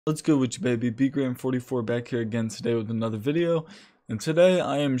What's good with you, baby? BGram44 back here again today with another video. And today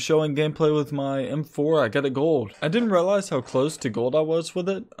I am showing gameplay with my M4. I got a gold. I didn't realize how close to gold I was with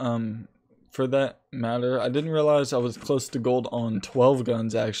it. For that matter, I didn't realize I was close to gold on 12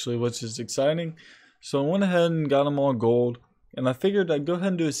 guns actually, which is exciting. So I went ahead and got them all gold. And I figured I'd go ahead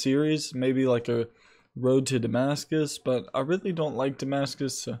and do a series, maybe like a road to Damascus. But I really don't like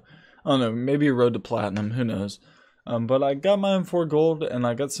Damascus, so I don't know, maybe a road to platinum, who knows. But I got my M4 gold and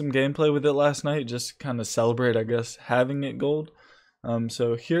I got some gameplay with it last night, just to kind of celebrate, I guess, having it gold.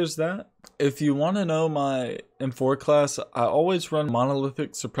 So here's that. If you want to know my M4 class, I always run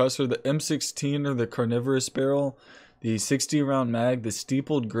monolithic suppressor, the M16 or the carnivorous barrel, the 60 round mag, the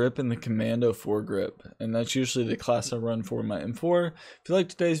steepled grip, and the commando foregrip. And that's usually the class I run for my M4. If you like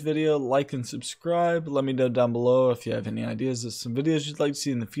today's video, like and subscribe. Let me know down below if you have any ideas of some videos you'd like to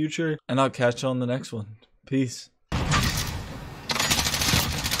see in the future. And I'll catch you on the next one. Peace.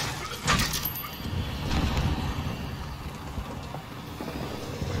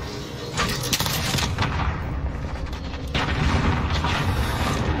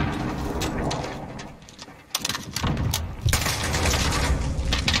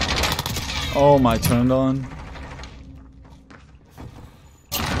 Oh, my turned on.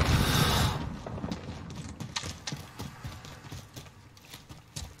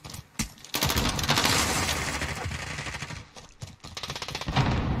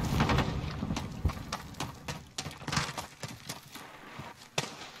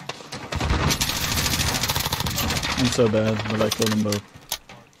 I'm so bad, but I killed them both.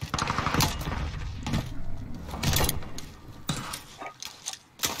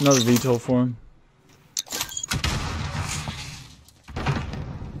 Another VTOL for him.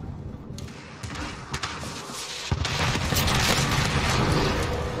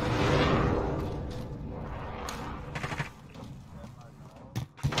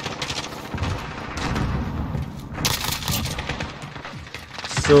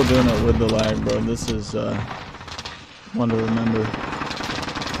 Still doing it with the lag, bro. This is one to remember.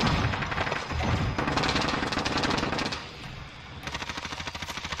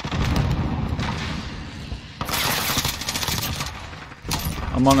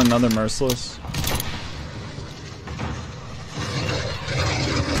 I'm on another merciless.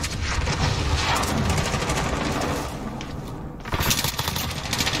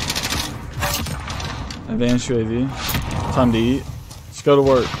 Advanced UAV. Time to eat. Let's go to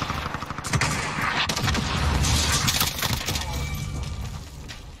work.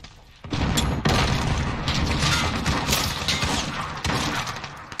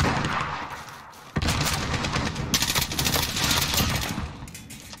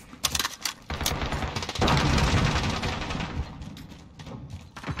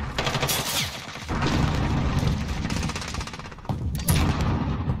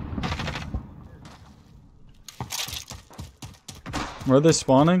 Where are they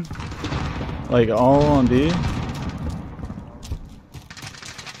spawning? Like all on B?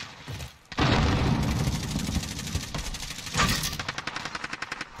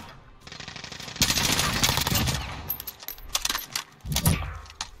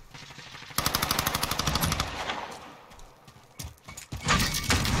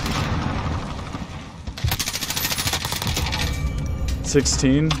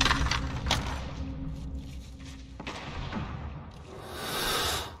 $16.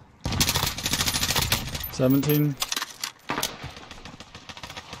 17.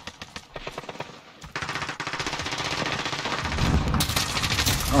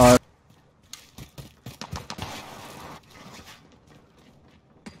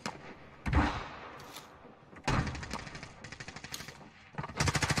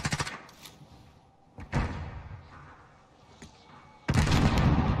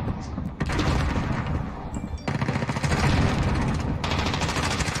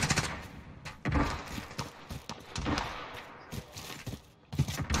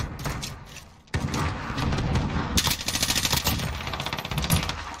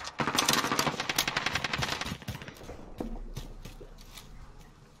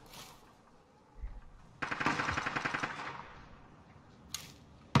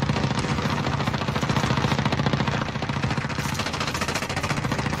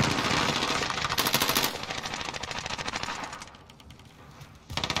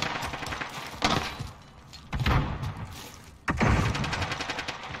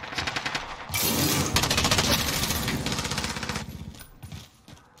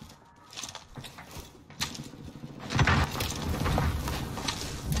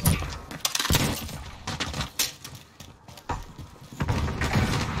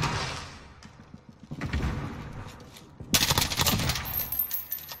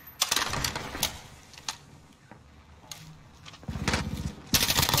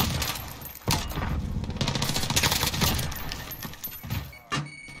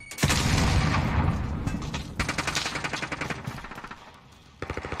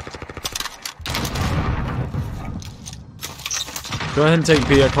 Go ahead and take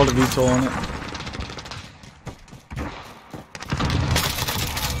B. I called a VTOL on it.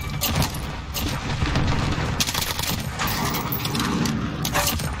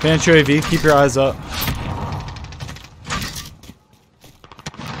 Advance UAV, keep your eyes up.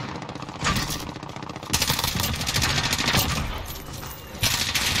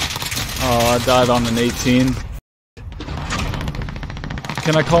 Oh, I died on an 18.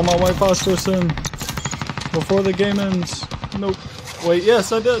 Can I call my wife Oscar soon? Before the game ends? Nope. Wait,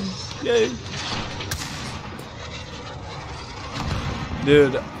 yes, I did. Yay.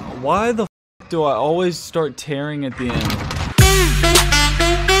 Dude, why the f do I always start tearing at the end?